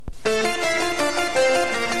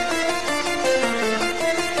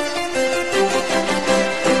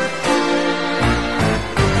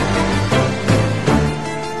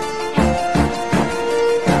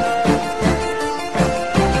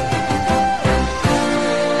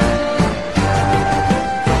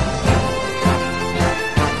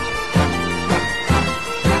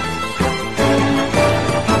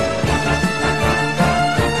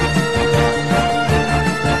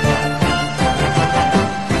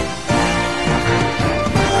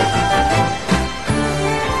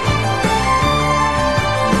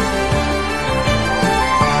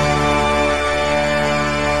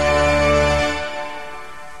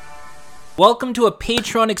Welcome to a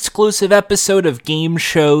Patreon-exclusive episode of Game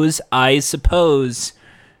Shows, I Suppose.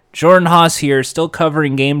 Jordan Haas here, still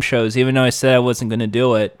covering game shows, even though I said I wasn't going to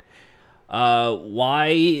do it. Why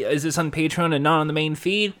is this on Patreon and not on the main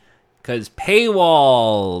feed? Because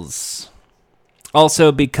paywalls.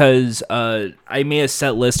 Also because I made a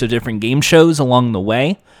set list of different game shows along the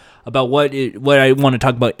way about what I want to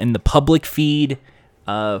talk about in the public feed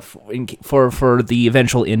for the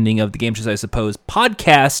eventual ending of the Game Shows, I Suppose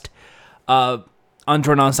podcast on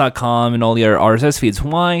jordanhaas.com and all the other RSS feeds.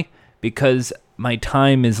 Why? Because my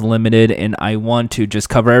time is limited and I want to just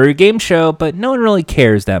cover every game show, but no one really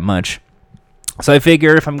cares that much. So I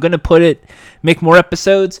figure if I'm going to make more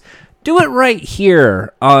episodes, do it right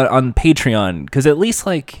here on Patreon, because at least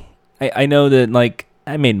I know that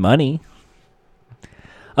I made money.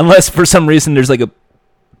 Unless for some reason there's a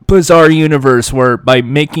bizarre universe where by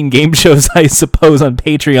making game shows, I suppose, on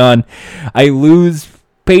Patreon, I lose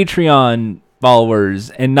Patreon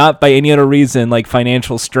followers, and not by any other reason like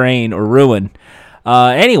financial strain or ruin.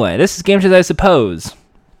 Anyway, this is Game Shows, I Suppose.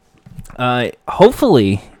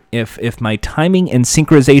 Hopefully, if my timing and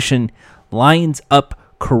synchronization lines up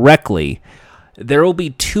correctly, there will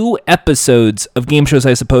be 2 episodes of Game Shows,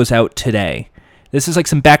 I Suppose, out today. This is like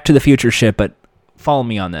some Back to the Future shit, but follow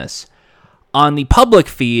me on this. On the public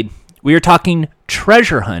feed, we are talking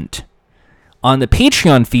Treasure Hunt. On the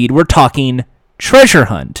Patreon feed, we're talking Treasure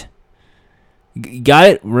Hunt. Got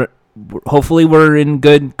it? Hopefully we're in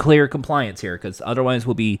good, clear compliance here, because otherwise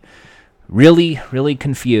we'll be really, really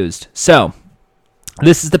confused. So,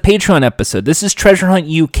 this is the Patreon episode. This is Treasure Hunt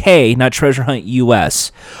UK, not Treasure Hunt US.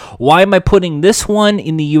 Why am I putting this one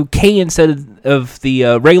in the UK instead of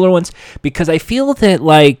the regular ones? Because I feel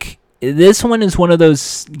that, this one is one of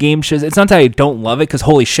those game shows. It's not that I don't love it, because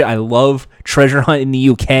holy shit, I love Treasure Hunt in the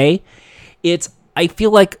UK. I feel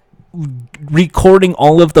like recording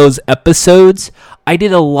all of those episodes, I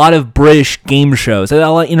did a lot of British game shows. I did a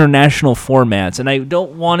lot of international formats, and I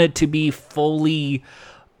don't want it to be fully...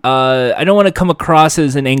 I don't want to come across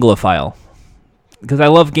as an Anglophile, because I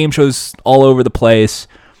love game shows all over the place.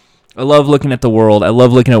 I love looking at the world. I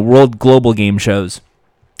love looking at world global game shows.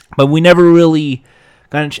 But we never really...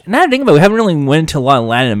 Now that I think about it, we haven't really went to a lot of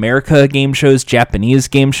Latin America game shows, Japanese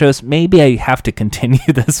game shows. Maybe I have to continue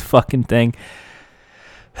this fucking thing.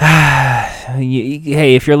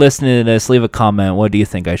 Hey, if you're listening to this, leave a comment. What do you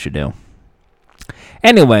think I should do?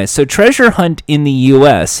 Anyway, so Treasure Hunt in the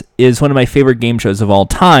US is one of my favorite game shows of all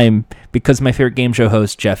time, because my favorite game show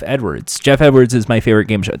host, Jeff Edwards. Jeff Edwards is my favorite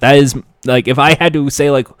game show. That is, if I had to say,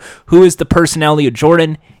 who is the personality of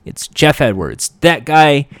Jordan, it's Jeff Edwards. That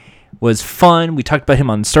guy was fun. We talked about him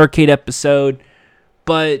on the Starcade episode.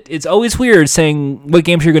 But it's always weird saying what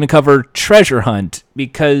games you're going to cover Treasure Hunt,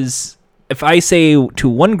 because if I say to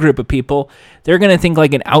one group of people, they're going to think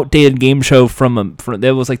an outdated game show from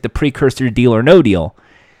that was the precursor to Deal or No Deal.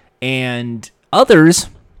 And others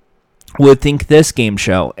would think this game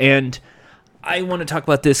show. And I want to talk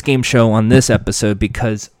about this game show on this episode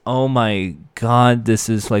because, oh my God, this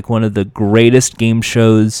is one of the greatest game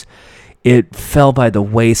shows. It fell by the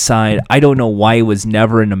wayside. I don't know why it was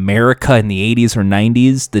never in America in the 80s or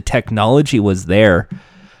 90s. The technology was there.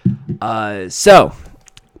 So...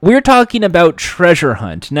 we're talking about Treasure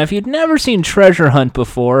Hunt. Now, if you've never seen Treasure Hunt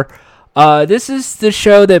before, this is the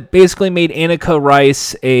show that basically made Anneka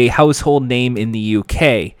Rice a household name in the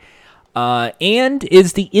UK. And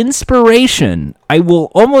is the inspiration, I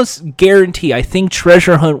will almost guarantee, I think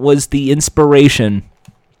Treasure Hunt was the inspiration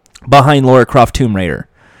behind Lara Croft Tomb Raider.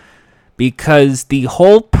 Because the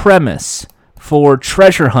whole premise for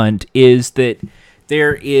Treasure Hunt is that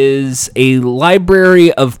there is a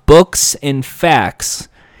library of books and facts,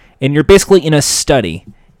 and you're basically in a study,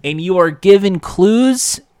 and you are given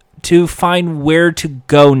clues to find where to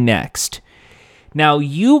go next. Now,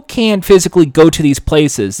 you can't physically go to these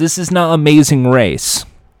places. This is not Amazing Race.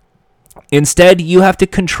 Instead, you have to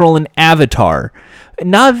control an avatar.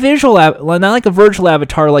 Not like a virtual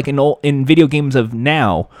avatar like in video games of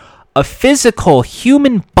now. A physical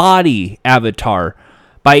human body avatar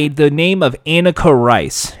by the name of Anneka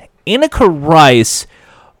Rice. Anneka Rice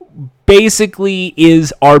basically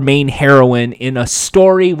is our main heroine in a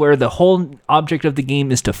story where the whole object of the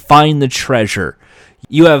game is to find the treasure.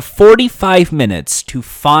 You have 45 minutes to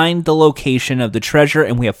find the location of the treasure,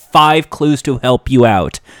 and we have 5 clues to help you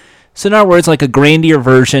out. So in other words, like a grandier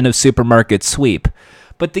version of Supermarket Sweep.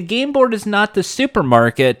 But the game board is not the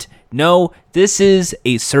supermarket. No, this is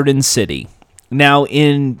a certain city. Now,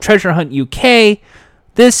 in Treasure Hunt UK,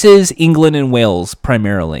 this is England and Wales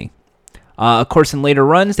primarily. Of course, in later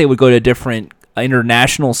runs, they would go to different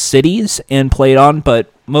international cities and play it on,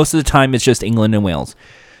 but most of the time it's just England and Wales.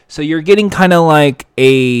 So you're getting kind of like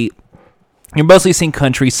you're mostly seeing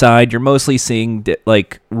countryside, you're mostly seeing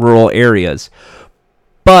like rural areas.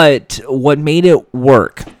 But what made it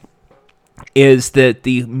work is that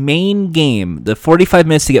the main game, the 45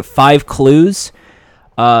 minutes to get 5 clues,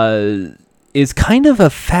 is kind of a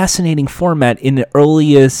fascinating format in the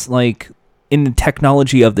earliest, like, in the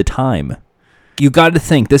technology of the time. You got to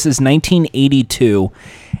think, this is 1982,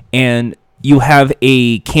 and you have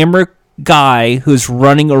a camera guy who's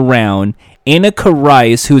running around, Anneka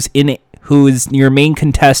Rice, who is your main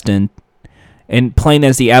contestant and playing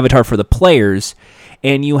as the avatar for the players,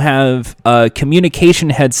 and you have a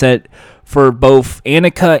communication headset for both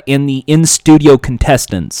Anneka and the in-studio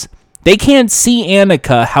contestants. They can't see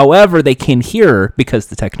Anneka, however, they can hear her because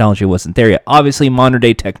the technology wasn't there yet. Obviously,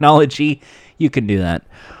 modern-day technology, you can do that.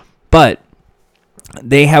 But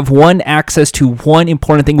they have access to one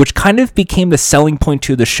important thing, which kind of became the selling point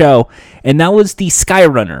to the show, and that was the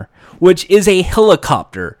Skyrunner, which is a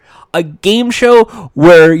helicopter. A game show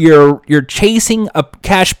where you're chasing a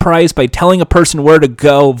cash prize by telling a person where to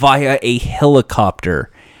go via a helicopter.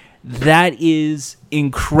 That is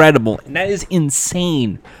incredible. And that is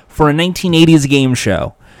insane for a 1980s game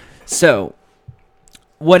show. So,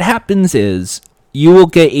 what happens is you will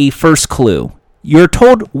get a first clue. You're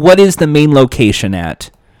told what is the main location at,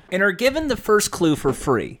 and are given the first clue for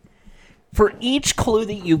free. For each clue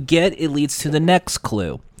that you get, it leads to the next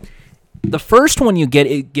clue. The first one you get,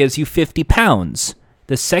 it gives you 50 pounds.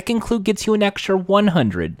 The second clue gets you an extra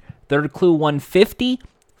 100. Third clue, 150.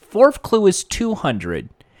 Fourth clue is 200.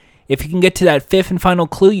 If you can get to that fifth and final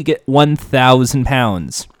clue, you get 1,000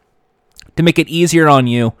 pounds. To make it easier on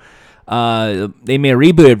you, they made a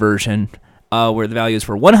rebooted version where the values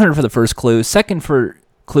were 100 for the first clue, second for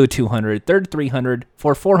clue 200, third 300,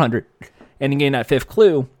 fourth 400, and again that fifth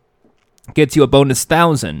clue gets you a bonus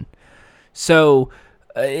 1,000. So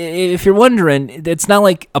if you're wondering, it's not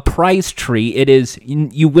like a prize tree. It is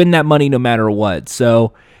you win that money no matter what.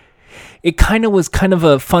 So it was kind of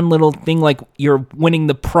a fun little thing, like you're winning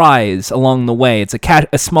the prize along the way. It's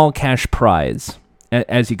a small cash prize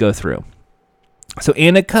as you go through. So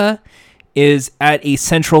Anneka is at a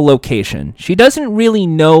central location. She doesn't really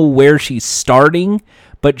know where she's starting,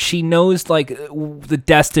 but she knows like the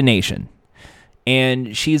destination.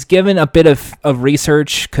 And she's given a bit of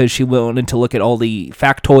research because she wanted to look at all the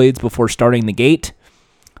factoids before starting the gate.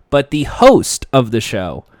 But the host of the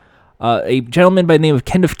show, a gentleman by the name of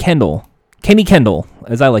Kenny Kendall,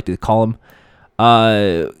 as I like to call him,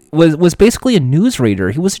 was basically a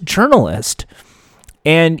newsreader. He was a journalist.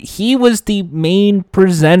 And he was the main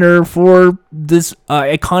presenter for this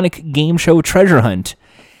iconic game show, Treasure Hunt.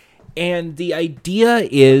 And the idea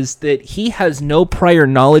is that he has no prior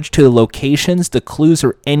knowledge to the locations, the clues,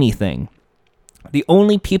 or anything. The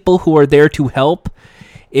only people who are there to help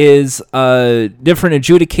is different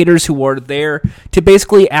adjudicators who are there to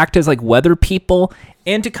basically act as like weather people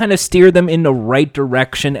and to kind of steer them in the right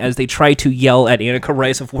direction as they try to yell at Anneka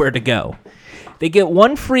Rice of where to go. They get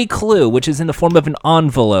one free clue, which is in the form of an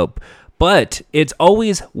envelope, but it's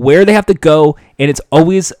always where they have to go, and it's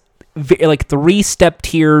always like 3-step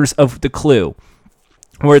tiers of the clue,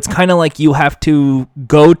 where it's kind of like you have to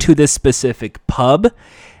go to this specific pub,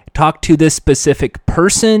 talk to this specific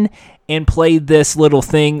person, and play this little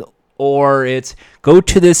thing, or it's go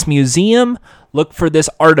to this museum, look for this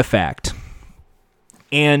artifact.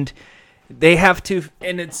 And they have to,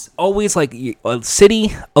 and it's always like a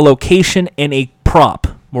city, a location, and a prop,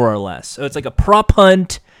 more or less. So it's like a prop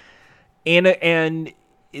hunt, and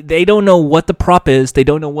they don't know what the prop is, they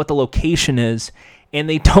don't know what the location is, and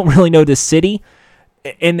they don't really know the city.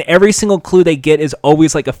 And every single clue they get is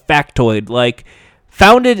always like a factoid, like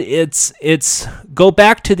it's go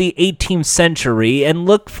back to the 18th century and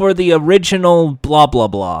look for the original blah blah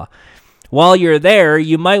blah. While you're there,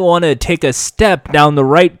 you might want to take a step down the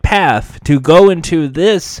right path to go into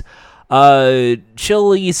this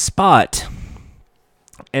chilly spot.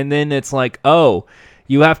 And then it's like, oh,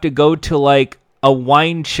 you have to go to like a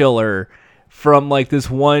wine chiller from like this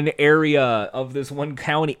one area of this one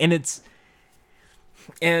county. And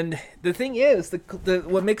the thing is,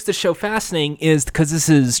 what makes the show fascinating is because this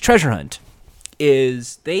is Treasure Hunt.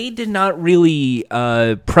 Is they did not really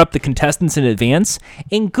prep the contestants in advance,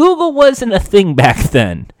 and Google wasn't a thing back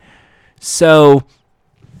then. So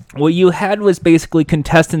what you had was basically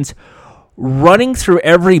contestants running through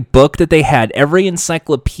every book that they had, every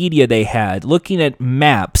encyclopedia they had, looking at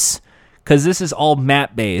maps, because this is all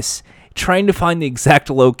map-based, trying to find the exact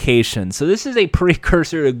location. So this is a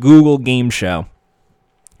precursor to Google Game Show.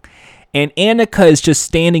 And Anneka is just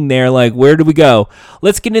standing there like, where do we go?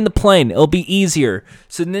 Let's get in the plane. It'll be easier.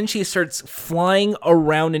 So then she starts flying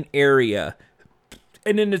around an area.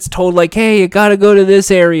 And then it's told like, hey, you got to go to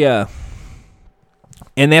this area.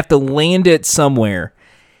 And they have to land it somewhere.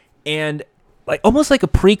 And like almost like a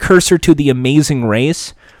precursor to The Amazing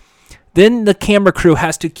Race. Then the camera crew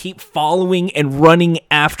has to keep following and running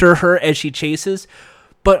after her as she chases.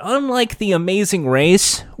 But unlike The Amazing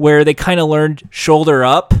Race, where they kind of learned shoulder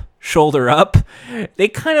up, they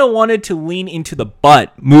kind of wanted to lean into the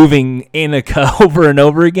butt, moving Anneka over and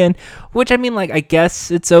over again. Which, I mean, like, I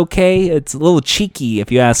guess it's okay. It's a little cheeky,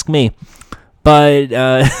 if you ask me. But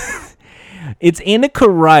it's Anneka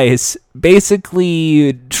Rice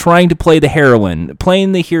basically trying to play the heroine,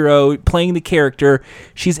 playing the hero, playing the character.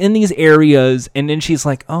 She's in these areas, and then she's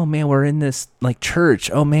like, oh man, we're in this like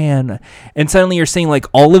church. Oh man. And suddenly you're seeing like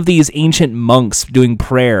all of these ancient monks doing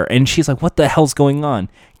prayer, and she's like, what the hell's going on?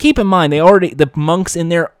 Keep in mind, the monks in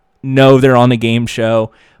there know they're on a game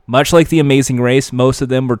show. Much like The Amazing Race, most of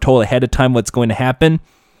them were told ahead of time what's going to happen.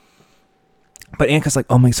 But Anneka's like,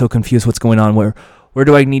 oh, I'm so confused. What's going on? Where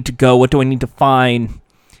do I need to go? What do I need to find?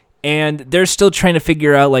 And they're still trying to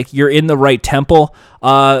figure out, like, you're in the right temple.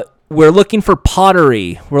 We're looking for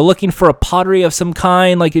pottery. We're looking for a pottery of some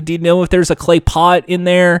kind. Like, do you know if there's a clay pot in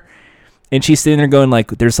there? And she's sitting there going,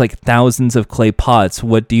 like, there's, like, thousands of clay pots.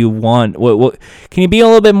 What do you want? What? Can you be a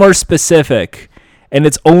little bit more specific? And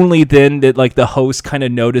it's only then that, like, the host kind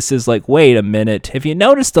of notices, like, wait a minute. Have you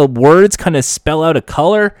noticed the words kind of spell out a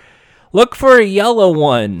color? Look for a yellow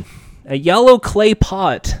one. A yellow clay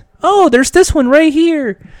pot. Oh, there's this one right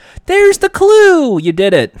here. There's the clue. You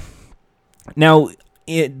did it. Now,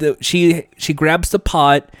 she grabs the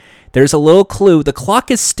pot. There's a little clue. The clock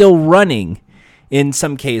is still running in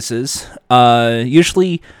some cases.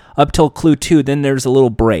 Usually up till clue 2. Then there's a little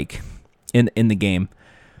break in the game.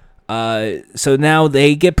 So now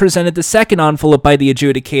they get presented the second envelope by the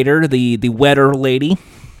adjudicator, the wetter lady.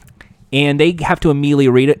 And they have to immediately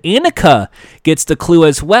read it. Anneka gets the clue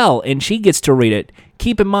as well, and she gets to read it.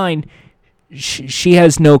 Keep in mind, she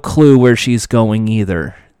has no clue where she's going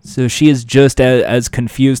either. So she is just as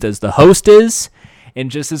confused as the host is,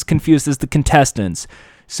 and just as confused as the contestants.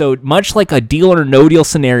 So much like a deal or no deal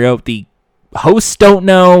scenario, the hosts don't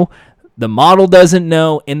know, the model doesn't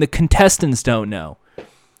know, and the contestants don't know.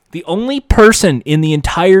 The only person in the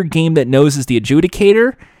entire game that knows is the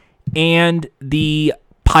adjudicator and the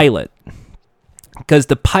pilot, because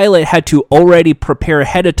the pilot had to already prepare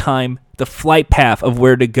ahead of time the flight path of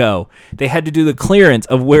where to go. They had to do the clearance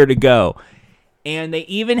of where to go. And they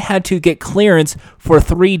even had to get clearance for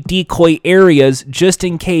 3 decoy areas just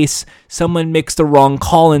in case someone makes the wrong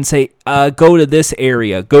call and say, go to this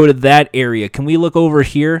area, go to that area. Can we look over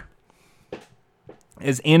here?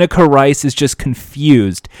 As Anneka Rice is just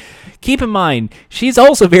confused. Keep in mind, she's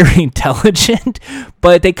also very intelligent,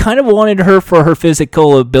 but they kind of wanted her for her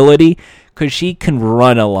physical ability because she can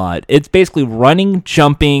run a lot. It's basically running,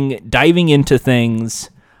 jumping, diving into things,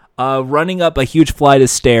 running up a huge flight of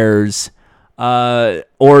stairs,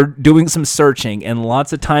 or doing some searching, and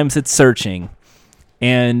lots of times it's searching.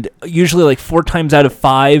 And usually like 4 times out of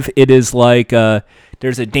 5, it is like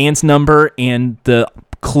there's a dance number and the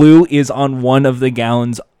clue is on one of the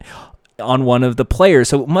gowns on one of the players.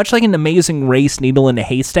 So much like an Amazing Race, needle in a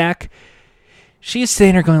haystack, she's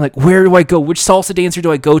sitting there going like, where do I go? Which salsa dancer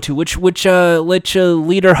do I go to? Which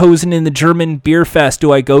Lederhosen in the German beer fest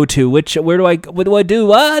do I go to? What do I do?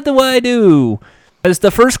 What do I do? As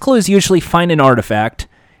the first clue is usually find an artifact,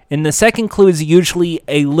 and the second clue is usually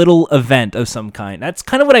a little event of some kind. That's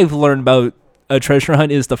kind of what I've learned about a treasure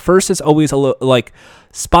hunt. Is the first is always like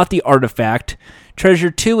spot the artifact.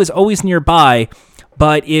 Treasure 2 is always nearby,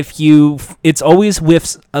 but it's always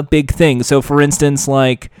with a big thing. So for instance,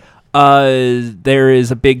 like there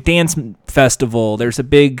is a big dance festival, there's a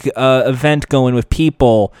big event going with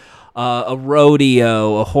people, a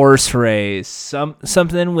rodeo, a horse race,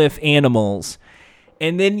 something with animals.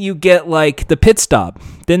 And then you get like the pit stop.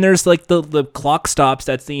 Then there's like the clock stops.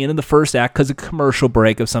 That's the end of the first act because of commercial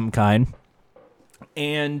break of some kind.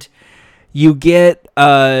 And you get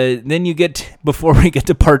before we get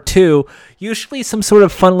to part 2, usually some sort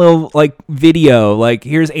of fun little like video. Like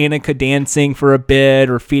here's Anneka dancing for a bit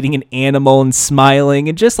or feeding an animal and smiling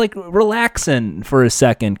and just like relaxing for a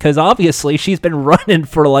second. Because obviously she's been running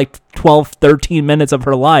for like 12, 13 minutes of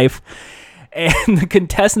her life. And the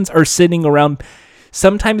contestants are sitting around.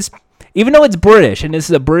 Sometimes, even though it's British, and this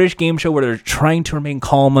is a British game show where they're trying to remain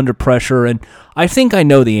calm under pressure, and I think I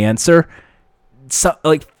know the answer. So,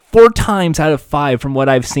 like 4 times out of 5 from what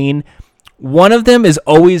I've seen, One of them is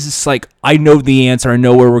always just like, I know the answer, I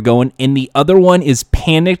know where we're going, and the other one is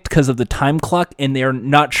panicked because of the time clock, and they're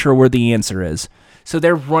not sure where the answer is. So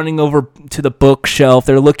they're running over to the bookshelf,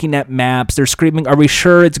 they're looking at maps, they're screaming, are we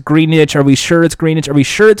sure it's Greenwich? Are we sure it's Greenwich? Are we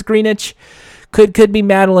sure it's Greenwich? Could be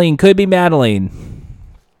Madeline, could be Madeline.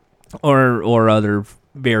 Or other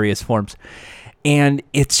various forms. And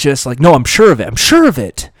it's just like, no, I'm sure of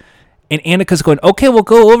it. And Anneka's going, okay, we'll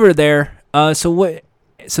go over there.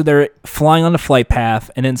 So they're flying on the flight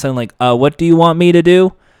path, and then suddenly, what do you want me to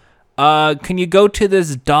do? Can you go to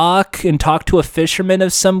this dock and talk to a fisherman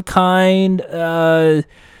of some kind? All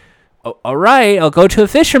right, I'll go to a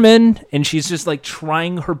fisherman. And she's just like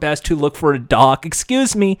trying her best to look for a dock.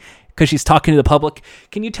 Excuse me, because she's talking to the public.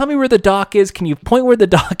 Can you tell me where the dock is? Can you point where the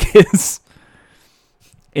dock is?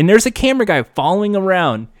 And there's a camera guy following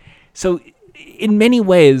around. So in many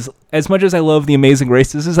ways, as much as I love The Amazing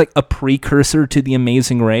Race, this is like a precursor to The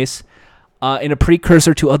Amazing Race, and a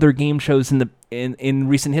precursor to other game shows in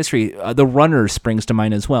recent history. The Runner springs to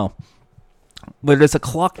mind as well, where there's a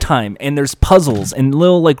clock time and there's puzzles and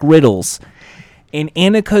little like riddles, and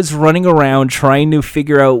Anneka's running around trying to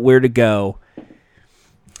figure out where to go.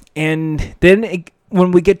 And then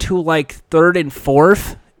when we get to like third and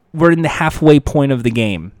fourth, we're in the halfway point of the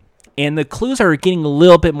game, and the clues are getting a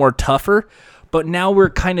little bit more tougher. But now we're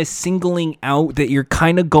kind of singling out that you're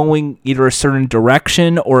kind of going either a certain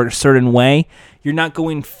direction or a certain way. You're not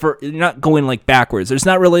going like backwards. There's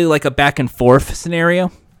not really like a back and forth scenario.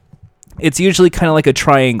 It's usually kind of like a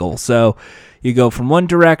triangle. So you go from one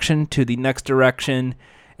direction to the next direction,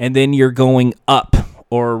 and then you're going up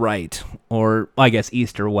or right, or I guess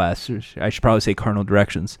east or west. I should probably say cardinal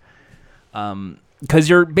directions. Because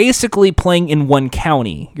you're basically playing in one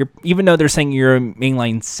county. Even though they're saying you're a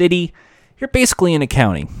mainline city, you're basically in a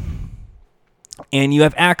county, and you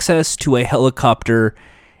have access to a helicopter,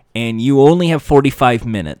 and you only have 45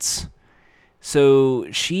 minutes. So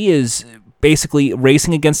she is basically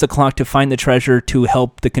racing against the clock to find the treasure to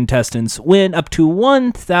help the contestants win up to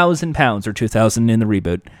 1,000 pounds, or 2,000 in the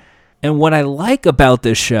reboot. And what I like about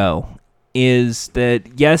this show is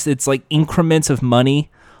that, yes, it's like increments of money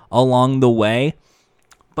along the way,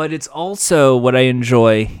 but it's also, what I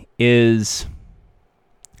enjoy is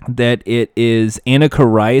that it is Anneka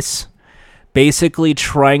Rice basically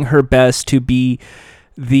trying her best to be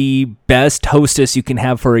the best hostess you can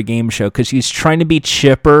have for a game show, because she's trying to be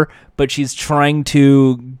chipper, but she's trying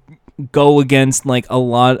to go against like a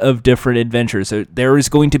lot of different adventures. So there is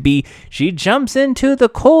going to be, she jumps into the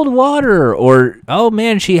cold water, or oh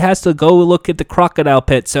man, she has to go look at the crocodile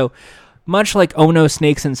pit. So much like Oh No,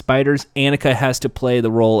 Snakes and Spiders, Anneka has to play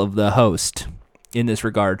the role of the host in this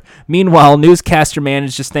regard. Meanwhile, newscaster man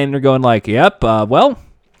is just standing there going like, yep, well,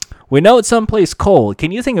 we know it's someplace cold.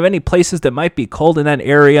 Can you think of any places that might be cold in that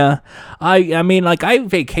area? I mean, like, I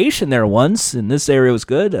vacationed there once, and this area was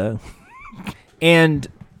good. And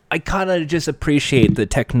I kind of just appreciate the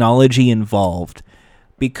technology involved,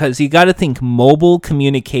 because you got to think mobile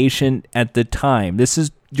communication at the time.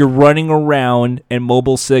 You're running around and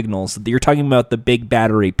mobile signals. You're talking about the big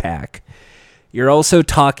battery pack. You're also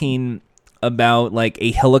talking about like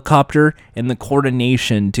a helicopter and the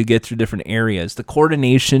coordination to get through different areas, the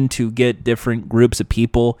coordination to get different groups of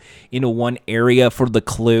people into one area for the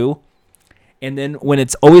clue. And then when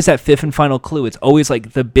it's always that fifth and final clue, it's always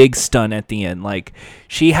like the big stun at the end. Like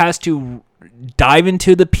she has to dive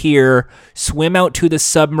into the pier, swim out to the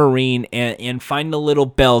submarine, and find the little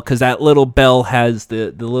bell, because that little bell has the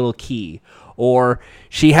little key. Or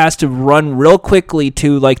she has to run real quickly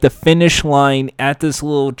to like the finish line at this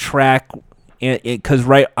little track, because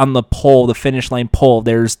right on the pole, the finish line pole,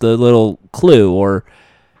 there's the little clue. Or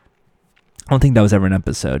I don't think that was ever an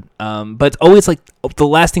episode. But it's always like the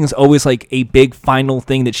last thing is always like a big final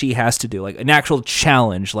thing that she has to do, like an actual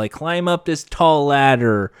challenge, like climb up this tall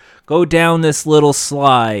ladder, go down this little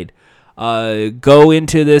slide, go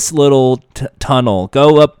into this little tunnel,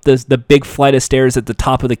 go up the big flight of stairs at the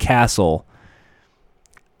top of the castle.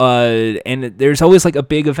 And there's always like a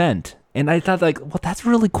big event. And I thought like, well, that's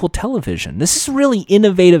really cool television. This is really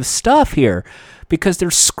innovative stuff here, because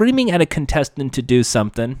they're screaming at a contestant to do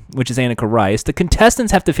something, which is Anneka Rice. The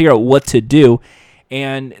contestants have to figure out what to do,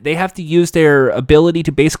 and they have to use their ability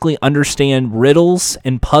to basically understand riddles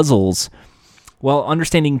and puzzles while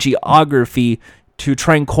understanding geography to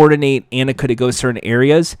try and coordinate Anneka to go certain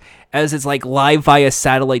areas, as it's like live via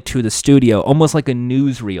satellite to the studio, almost like a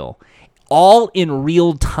newsreel, all in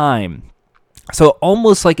real time. So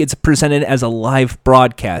almost like it's presented as a live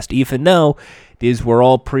broadcast, even though these were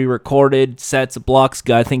all pre-recorded sets, blocks,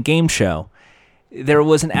 I think game show. There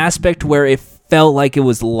was an aspect where it felt like it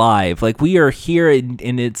was live. Like, we are here and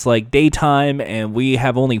it's like daytime and we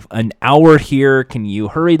have only an hour here. Can you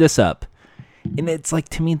hurry this up? And it's like,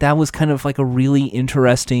 to me, that was kind of like a really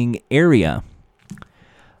interesting area.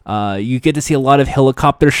 You get to see a lot of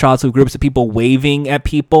helicopter shots of groups of people waving at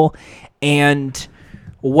people. And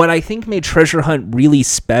what I think made Treasure Hunt really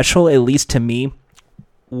special, at least to me,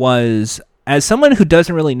 was, as someone who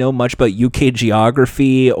doesn't really know much about UK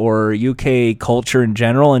geography or UK culture in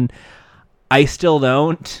general, and I still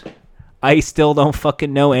don't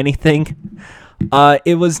fucking know anything.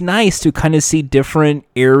 It was nice to kind of see different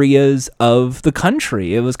areas of the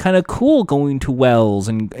country. It was kind of cool going to Wales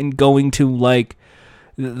and going to, like,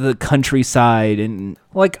 the countryside. And,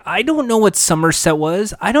 like, I don't know what Somerset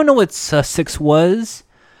was. I don't know what Sussex was.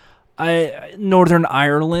 Northern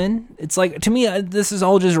Ireland. It's like, to me, this is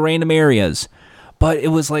all just random areas. But it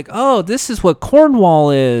was like, oh, this is what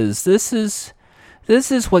Cornwall is. This is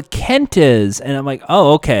what Kent is. And I'm like,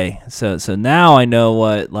 oh, okay. So now I know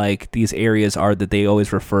what, like, these areas are that they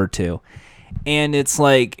always refer to. And it's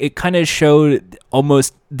like, it kind of showed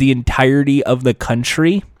almost the entirety of the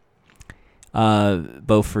country,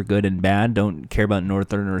 both for good and bad. Don't care about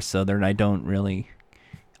Northern or Southern.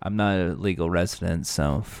 I'm not a legal resident,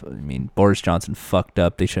 so, I mean, Boris Johnson fucked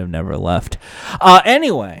up. They should have never left.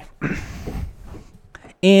 Anyway,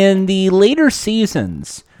 in the later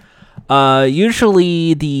seasons,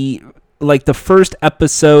 usually the first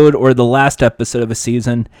episode or the last episode of a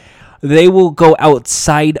season, they will go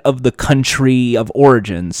outside of the country of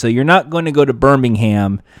origin. So you're not going to go to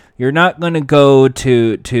Birmingham. You're not going to go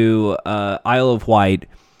to Isle of Wight.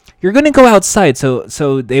 You're going to go outside.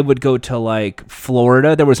 So they would go to, like,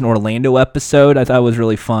 Florida. There was an Orlando episode I thought was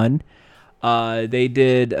really fun. They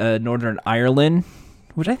did Northern Ireland,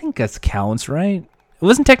 which I think counts, right? It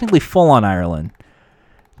wasn't technically full on Ireland.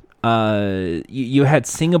 You had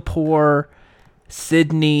Singapore,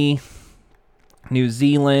 Sydney, New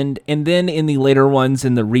Zealand, and then in the later ones,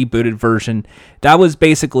 in the rebooted version, that was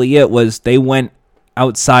basically it. Was they went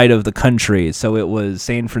outside of the country. So it was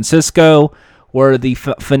San Francisco, where the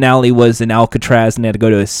finale was in Alcatraz, and they had to go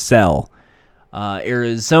to a cell.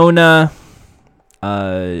 Arizona,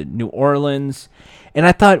 New Orleans, and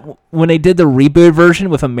I thought when they did the reboot version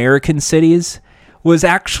with American cities was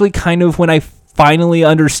actually kind of when I finally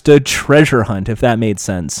understood Treasure Hunt, if that made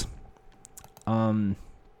sense.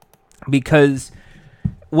 Because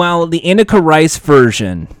while the Anneka Rice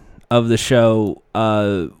version of the show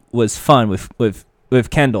was fun with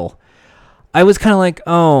Kendall, I was kind of like,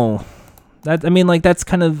 oh, that's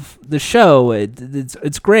kind of the show.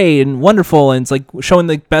 It's great and wonderful, and it's like showing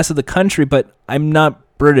the best of the country. But I'm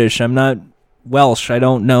not British. I'm not Welsh. I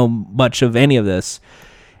don't know much of any of this.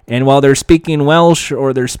 And while they're speaking Welsh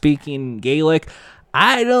or they're speaking Gaelic,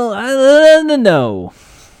 I don't know.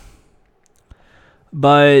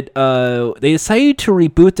 But they decided to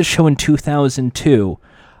reboot the show in 2002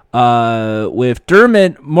 with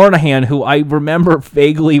Dermot Moynihan, who I remember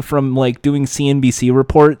vaguely from, like, doing CNBC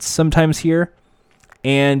reports sometimes here,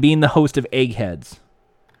 and being the host of Eggheads.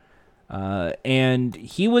 And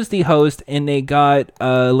he was the host, and they got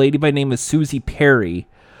a lady by the name of Susie Perry,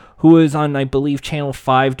 who was on, I believe, Channel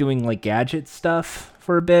 5 doing, like, gadget stuff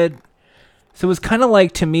for a bit. So it was kind of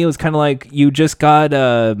like, to me, it was kind of like you just got,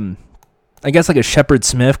 I guess, like a Shepard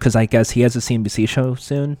Smith, because I guess he has a CNBC show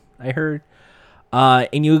soon, I heard.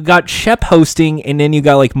 And you got Shep hosting, and then you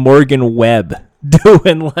got, like, Morgan Webb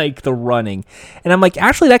doing, like, the running. And I'm like,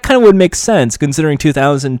 actually, that kind of would make sense, considering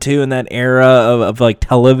 2002 and that era of like,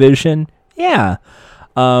 television. Yeah.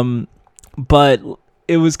 But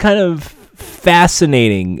it was kind of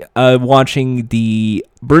fascinating watching the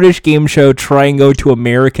British game show try and go to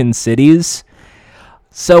American cities.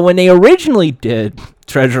 So when they originally did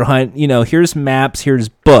Treasure Hunt, here's maps, here's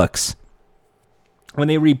books. When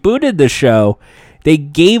they rebooted the show, they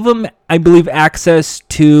gave them, I believe, access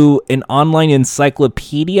to an online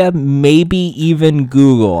encyclopedia, maybe even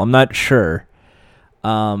Google. I'm not sure.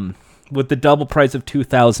 With the double price of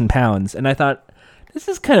 £2,000. And I thought, this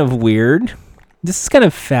is kind of weird. This is kind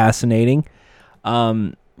of fascinating.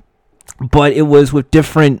 But it was with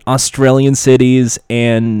different Australian cities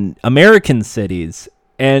and American cities.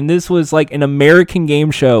 And this was like an American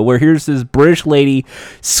game show where here's this British lady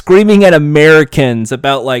screaming at Americans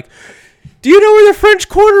about, like, do you know where the French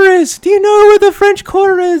Quarter is? Do you know where the French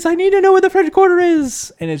Quarter is? I need to know where the French Quarter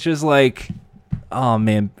is. And it's just like, oh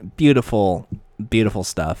man, beautiful, beautiful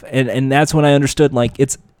stuff. And that's when I understood, like,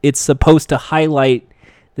 it's supposed to highlight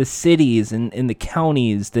the cities and the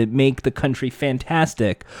counties that make the country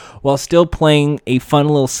fantastic while still playing a fun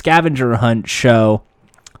little scavenger hunt show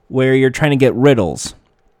where you're trying to get riddles.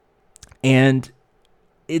 And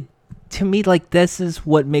to me, like, this is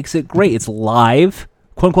what makes it great. It's live,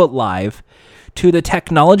 quote unquote live, to the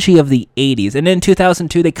technology of the 80s. And in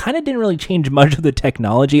 2002, they kind of didn't really change much of the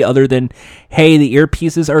technology other than, hey, the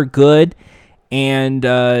earpieces are good, and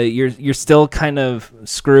you're still kind of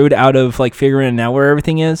screwed out of like figuring out where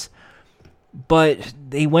everything is. But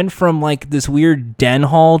they went from like this weird den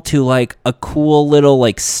hall to like a cool little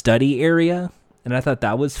like study area, and I thought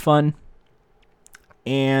that was fun.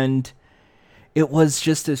 And it was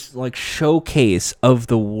just this like showcase of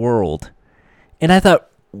the world. And I thought,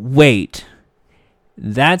 wait,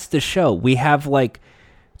 that's the show. We have like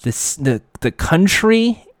this the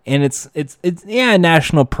country, and it's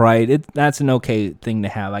national pride. That's an okay thing to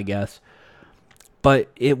have, I guess.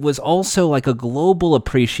 But it was also like a global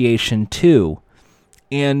appreciation too.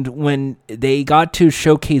 And when they got to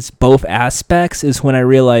showcase both aspects is when I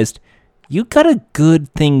realized you got a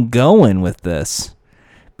good thing going with this.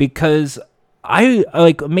 Because I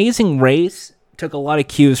like Amazing Race took a lot of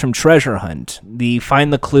cues from Treasure Hunt. The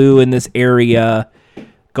find the clue in this area,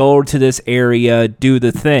 go to this area, do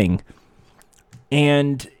the thing.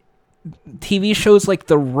 And TV shows like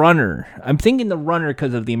The Runner, I'm thinking The Runner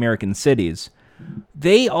because of the American cities,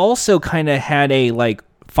 they also kind of had a like,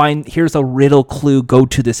 here's a riddle clue, go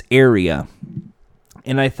to this area.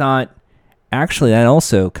 And I thought, actually, that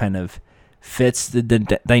also kind of fits the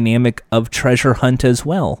dynamic of Treasure Hunt as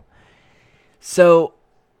well. So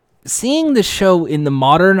seeing the show in the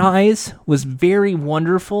modern eyes was very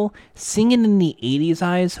wonderful. Seeing it in the 80s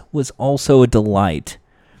eyes was also a delight.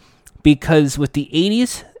 Because with the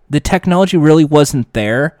 80s, the technology really wasn't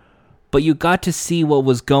there, but you got to see what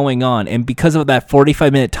was going on. And because of that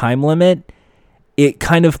 45-minute time limit, it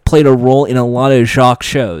kind of played a role in a lot of Jacques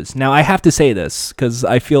shows. Now, I have to say this, because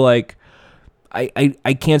I feel like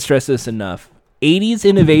I can't stress this enough. 80s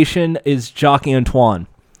innovation is Jacques Antoine,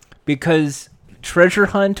 because Treasure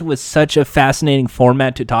Hunt was such a fascinating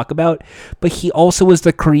format to talk about, but he also was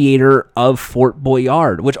the creator of Fort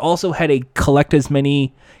Boyard, which also had a collect as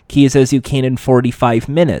many keys as you can in 45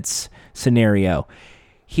 minutes scenario.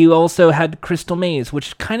 He also had Crystal Maze,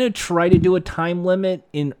 which kind of tried to do a time limit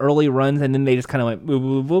in early runs, and then they just kind of went, whoop,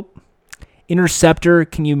 whoop, whoop. Interceptor,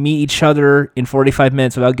 can you meet each other in 45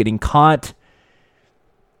 minutes without getting caught?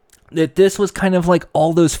 That this was kind of like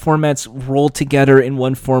all those formats rolled together in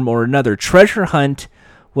one form or another. Treasure Hunt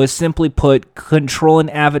was simply put, control an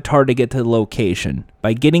avatar to get to the location.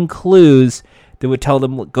 By getting clues, they would tell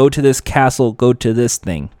them, go to this castle, go to this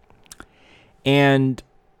thing. And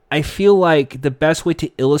I feel like the best way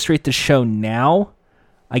to illustrate the show now,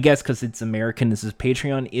 I guess because it's American, this is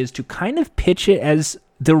Patreon, is to kind of pitch it as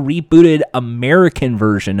the rebooted American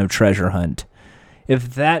version of Treasure Hunt,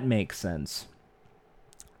 if that makes sense.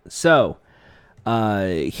 So,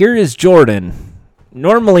 here is Jordan.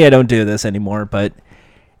 Normally I don't do this anymore, but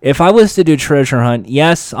if I was to do Treasure Hunt,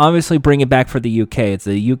 yes, obviously bring it back for the UK. It's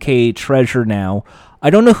a UK treasure now. I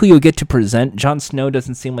don't know who you'll get to present. Jon Snow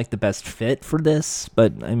doesn't seem like the best fit for this,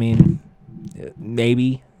 but I mean,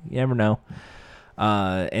 maybe. You never know.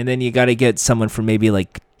 And then you got to get someone from maybe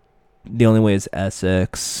like The Only Way is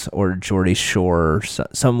Essex or Geordie Shore, or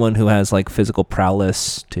someone who has like physical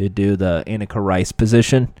prowess to do the Anneka Rice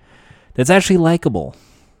position that's actually likable.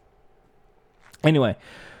 Anyway,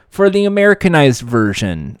 for the Americanized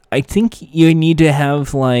version, I think you need to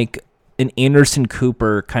have like an Anderson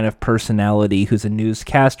Cooper kind of personality who's a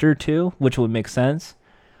newscaster too, which would make sense.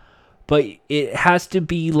 But it has to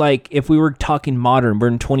be like, if we were talking modern, we're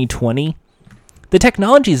in 2020. The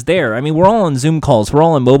technology is there. I mean, we're all on Zoom calls. We're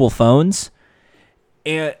all on mobile phones.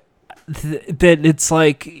 And that it's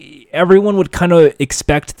like everyone would kind of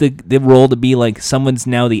expect the role to be like someone's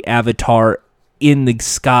now the avatar in the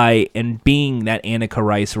sky and being that Anneka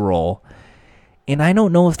Rice role. And I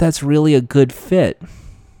don't know if that's really a good fit.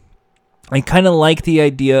 I kind of like the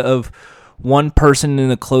idea of one person in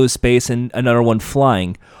a closed space and another one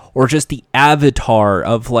flying. Or just the avatar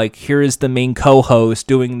of like, here is the main co-host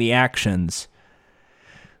doing the actions.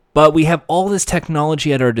 But we have all this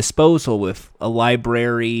technology at our disposal with a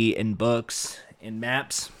library and books and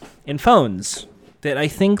maps and phones that I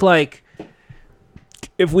think like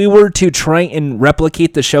if we were to try and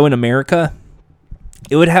replicate the show in America,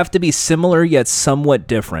 it would have to be similar yet somewhat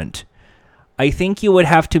different. I think you would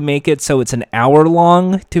have to make it so it's an hour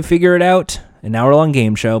long to figure it out, an hour long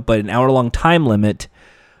game show, but an hour long time limit,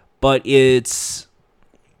 but it's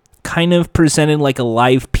kind of presented like a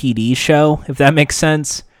live PD show, if that makes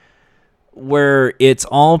sense, where it's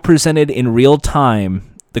all presented in real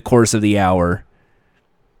time the course of the hour.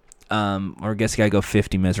 Or I guess you gotta go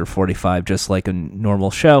 50 minutes or 45, just like a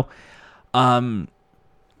normal show.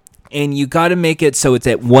 And you got to make it so it's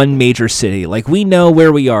at one major city. Like, we know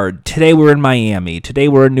where we are. Today we're in Miami. Today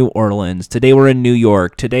we're in New Orleans. Today we're in New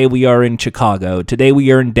York. Today we are in Chicago. Today we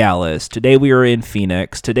are in Dallas. Today we are in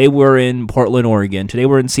Phoenix. Today we're in Portland, Oregon. Today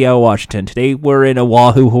we're in Seattle, Washington. Today we're in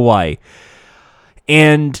Oahu, Hawaii.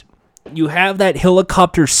 And you have that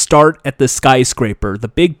helicopter start at the skyscraper, the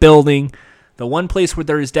big building, the one place where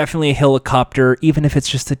there is definitely a helicopter, even if it's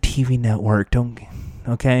just a TV network.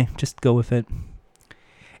 Just go with it.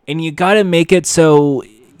 And you got to make it so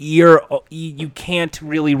you can't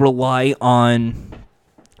really rely on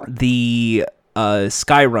the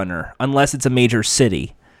Skyrunner unless it's a major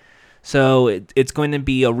city. So it's going to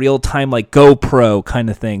be a real-time like GoPro kind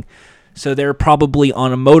of thing. So they're probably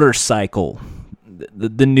on a motorcycle,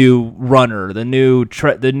 the new runner, the new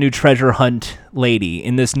treasure hunt lady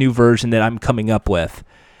in this new version that I'm coming up with.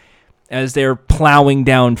 As they're plowing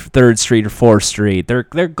down 3rd Street or 4th Street, they're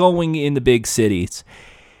going in the big cities.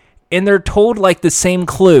 And they're told, like, the same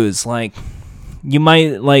clues. Like, you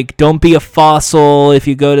might, like, don't be a fossil if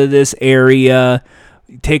you go to this area.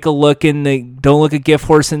 Take a look don't look a gift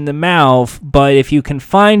horse in the mouth. But if you can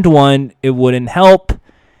find one, it wouldn't help.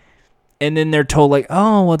 And then they're told, like,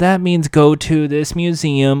 oh, well, that means go to this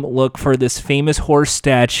museum, look for this famous horse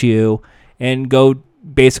statue, and go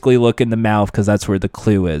basically look in the mouth because that's where the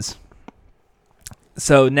clue is.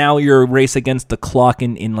 So now you're a race against the clock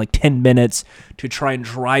in like 10 minutes to try and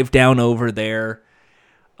drive down over there.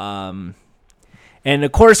 And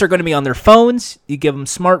of course, they're going to be on their phones. You give them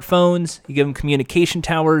smartphones. You give them communication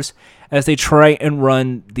towers as they try and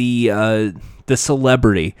run the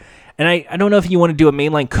celebrity. And I don't know if you want to do a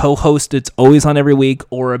mainline co-host that's always on every week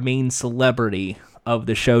or a main celebrity of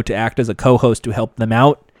the show to act as a co-host to help them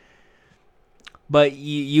out. But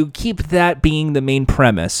you keep that being the main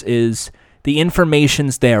premise is... the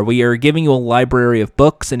information's there. We are giving you a library of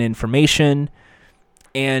books and information,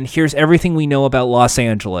 and here's everything we know about Los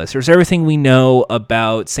Angeles. Here's everything we know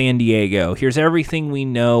about San Diego. Here's everything we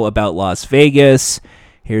know about Las Vegas.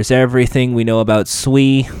 Here's everything we know about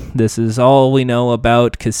Sui. This is all we know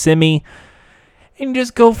about Kissimmee. And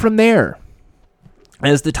just go from there.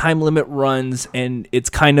 As the time limit runs, and it's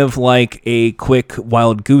kind of like a quick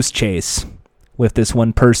wild goose chase with this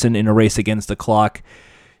one person in a race against the clock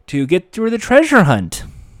to get through the treasure hunt.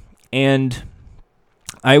 And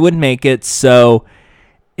I would make it so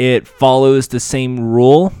it follows the same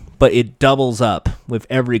rule, but it doubles up with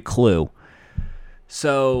every clue.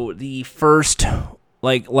 So the first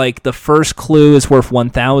the first clue is worth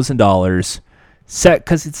 $1,000. Set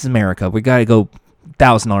because it's America. We gotta go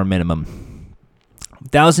 $1,000 minimum.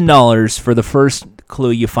 $1,000 for the first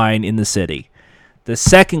clue you find in the city. The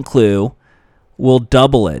second clue will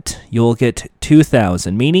double it. You'll get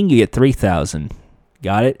 $2,000, meaning you get $3,000.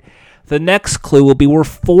 Got it? The next clue will be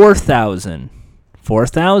worth $4,000.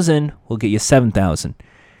 $4,000 will get you $7,000.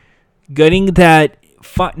 Getting that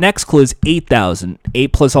next clue is $8,000.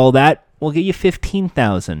 8 plus all that will get you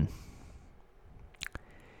 $15,000.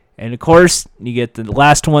 And of course, you get the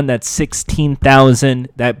last one, that's $16,000.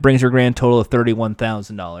 That brings your grand total of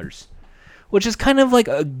 $31,000, which is kind of like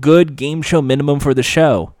a good game show minimum for the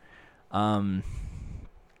show.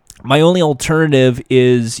 My only alternative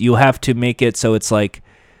is you have to make it so it's like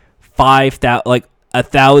 5,000, like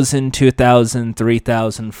 1,000, 2,000,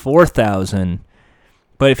 3,000, 4,000.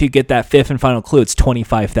 But if you get that fifth and final clue, it's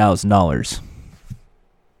 $25,000.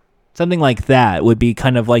 Something like that would be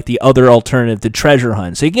kind of like the other alternative to treasure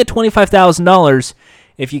hunt. So you can get $25,000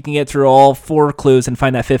 if you can get through all 4 clues and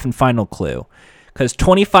find that fifth and final clue. Because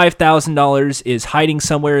 $25,000 is hiding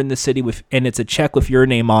somewhere in the city, and it's a check with your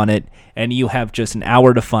name on it, and you have just an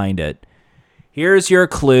hour to find it. Here's your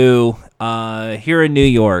clue. Here in New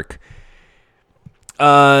York.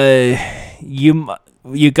 You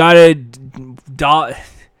gotta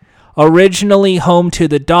originally home to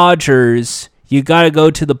the Dodgers. You gotta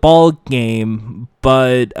go to the ball game,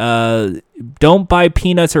 but don't buy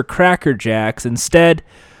peanuts or Cracker Jacks. Instead,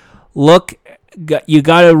 you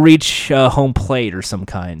gotta reach home plate or some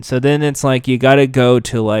kind. So then it's like you gotta go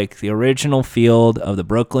to like the original field of the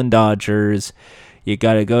Brooklyn Dodgers. You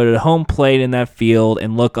gotta go to the home plate in that field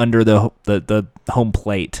and look under the home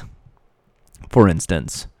plate, for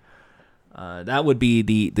instance. That would be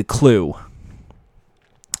the clue.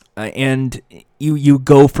 And you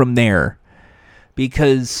go from there.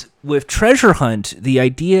 Because with Treasure Hunt, the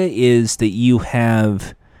idea is that you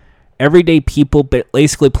have everyday people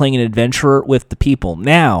basically playing an adventurer with the people.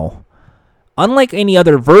 Now, unlike any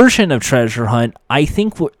other version of Treasure Hunt, I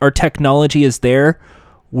think our technology is there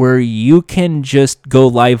where you can just go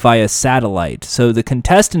live via satellite. So the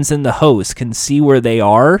contestants and the host can see where they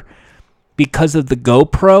are because of the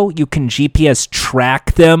GoPro, you can GPS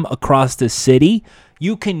track them across the city.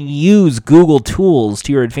 You can use Google tools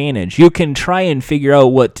to your advantage. You can try and figure out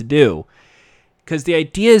what to do. Because the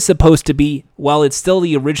idea is supposed to be, while it's still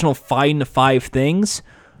the original find the 5 things,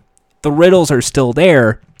 the riddles are still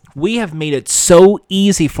there. We have made it so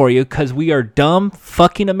easy for you because we are dumb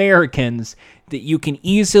fucking Americans that you can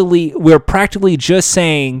easily, we're practically just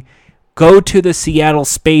saying, go to the Seattle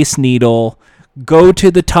Space Needle, go to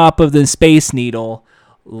the top of the Space Needle,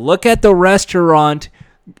 look at the restaurant,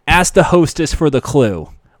 ask the hostess for the clue.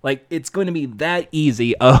 Like, it's going to be that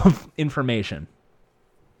easy of information.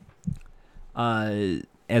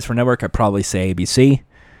 As for network, I'd probably say ABC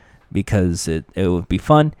because it would be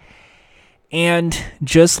fun. And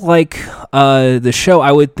just like the show,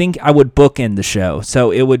 I would think I would bookend the show.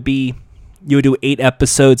 So it would be, you would do 8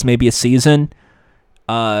 episodes, maybe a season.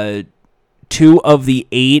 2 of the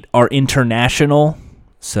 8 are international.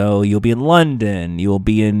 So you'll be in London, you'll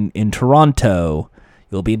be in Toronto,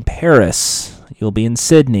 you'll be in Paris, you'll be in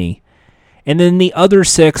Sydney. And then the other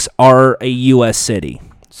 6 are a U.S. city.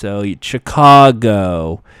 So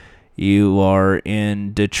Chicago, you are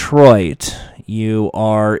in Detroit, you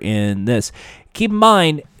are in this. Keep in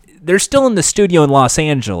mind, they're still in the studio in Los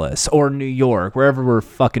Angeles or New York, wherever we're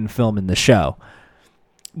fucking filming the show.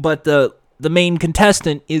 But the main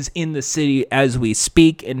contestant is in the city as we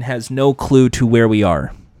speak and has no clue to where we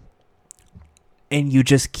are. And you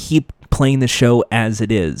just keep playing the show as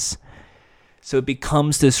it is. So it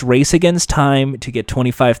becomes this race against time to get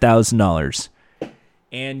 $25,000.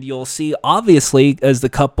 And you'll see, obviously, as the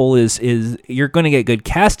couple is you're going to get good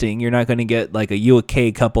casting. You're not going to get like a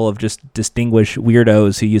UK couple of just distinguished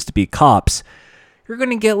weirdos who used to be cops. You're going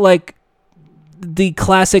to get like the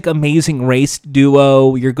classic Amazing Race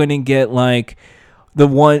duo. You're going to get like the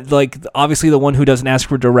one, like obviously the one who doesn't ask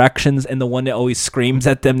for directions and the one that always screams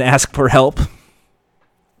at them to ask for help.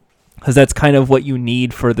 Because that's kind of what you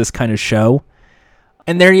need for this kind of show.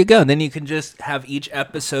 And there you go. Then you can just have each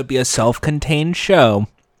episode be a self-contained show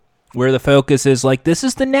where the focus is like, this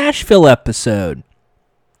is the Nashville episode.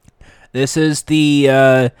 This is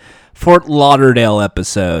the Fort Lauderdale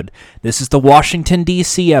episode. This is the Washington,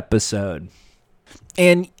 D.C. episode.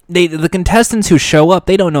 And the contestants who show up,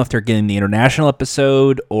 they don't know if they're getting the international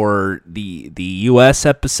episode or the U.S.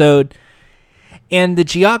 episode. And the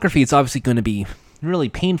geography is obviously going to be really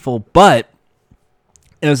painful, but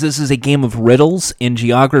as this is a game of riddles in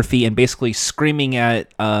geography and basically screaming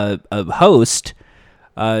at a host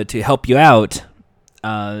to help you out,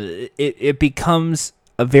 it becomes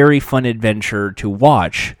a very fun adventure to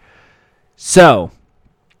watch. So,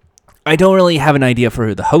 I don't really have an idea for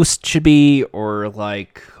who the host should be or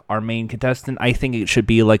like our main contestant. I think it should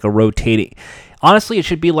be like a rotating. Honestly, it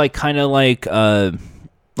should be like kind of like an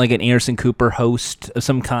Anderson Cooper host of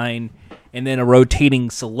some kind, and then a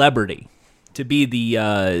rotating celebrity to be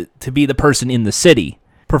the person in the city,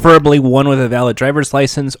 preferably one with a valid driver's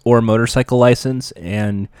license or motorcycle license,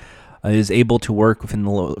 and is able to work within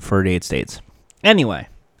the 48 states. Anyway,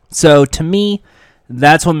 so to me,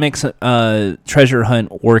 that's what makes Treasure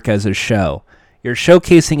Hunt work as a show. You're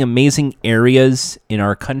showcasing amazing areas in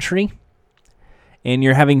our country, and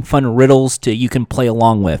you're having fun riddles you can play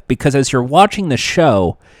along with. Because as you're watching the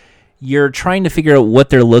show, you're trying to figure out what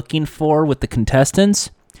they're looking for with the contestants.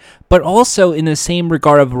 But also, in the same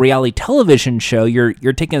regard of a reality television show, you're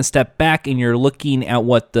taking a step back and you're looking at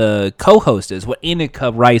what the co-host is, what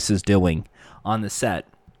Anneka Rice is doing on the set.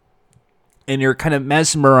 And you're kind of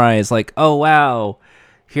mesmerized, like, oh, wow,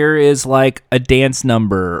 here is like a dance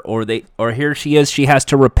number, or here she is, she has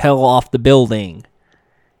to rappel off the building.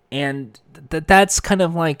 And that's kind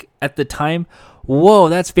of like, at the time, whoa,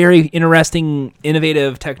 that's very interesting,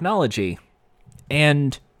 innovative technology.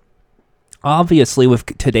 And obviously,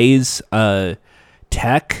 with today's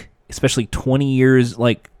tech, especially 20 years,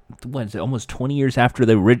 like, what is it, almost 20 years after a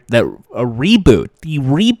reboot. The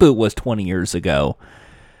reboot was 20 years ago.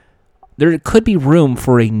 There could be room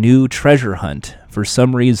for a new treasure hunt for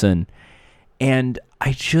some reason. And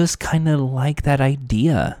I just kind of like that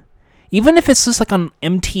idea. Even if it's just like on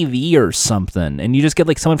MTV or something, and you just get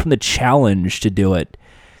like someone from The Challenge to do it.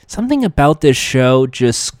 Something about this show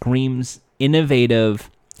just screams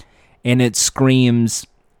innovative. And it screams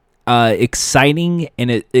exciting,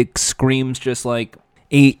 and it screams just like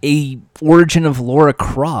a origin of Lara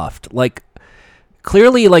Croft. Like,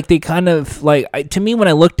 clearly, like, they kind of, like, to me, when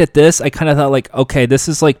I looked at this, I kind of thought, like, okay, this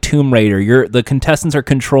is like Tomb Raider. The contestants are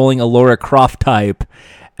controlling a Lara Croft type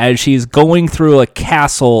as she's going through a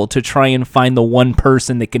castle to try and find the one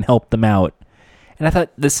person that can help them out. And I thought,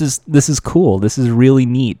 this is cool. This is really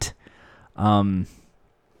neat.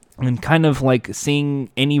 and kind of like seeing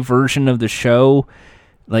any version of the show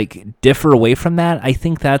like differ away from that, I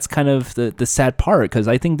think that's kind of the sad part, because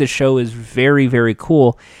I think the show is very, very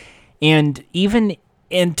cool. And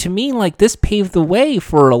to me, like, this paved the way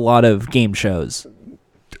for a lot of game shows.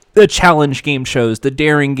 The challenge game shows, the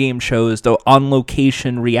daring game shows, the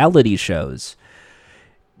on-location reality shows.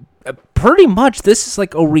 Pretty much, this is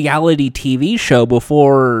like a reality TV show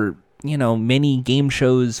before, many game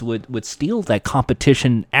shows would steal that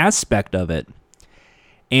competition aspect of it.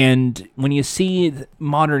 And when you see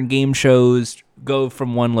modern game shows go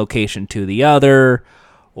from one location to the other,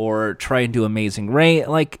 or try and do Amazing Race,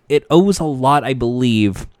 like, it owes a lot, I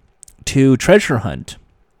believe, to Treasure Hunt.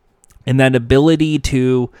 And that ability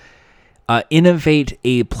to innovate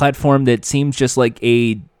a platform that seems just like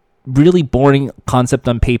a really boring concept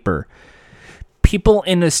on paper. People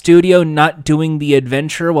in a studio not doing the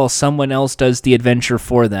adventure while someone else does the adventure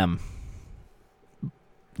for them.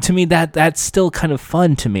 To me, that's still kind of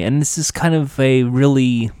fun to me. And this is kind of a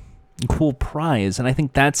really cool prize. And I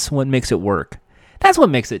think that's what makes it work. That's what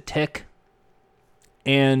makes it tick.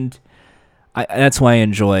 And that's why I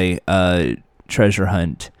enjoy Treasure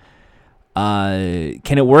Hunt. Can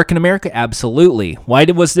it work in America? Absolutely. Why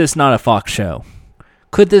was this not a Fox show?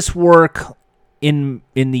 Could this work in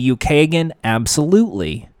the UK again?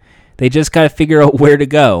 Absolutely. They just got to figure out where to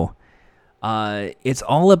go. It's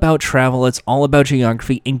all about travel. It's all about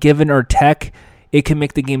geography. And given our tech, it can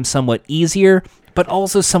make the game somewhat easier, but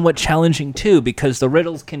also somewhat challenging too, because the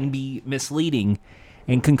riddles can be misleading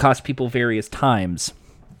and can cost people various times.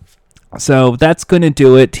 So that's going to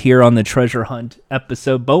do it here on the Treasure Hunt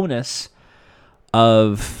episode bonus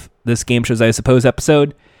of this Game Shows I Suppose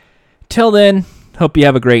episode. Till then, hope you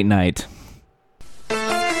have a great night.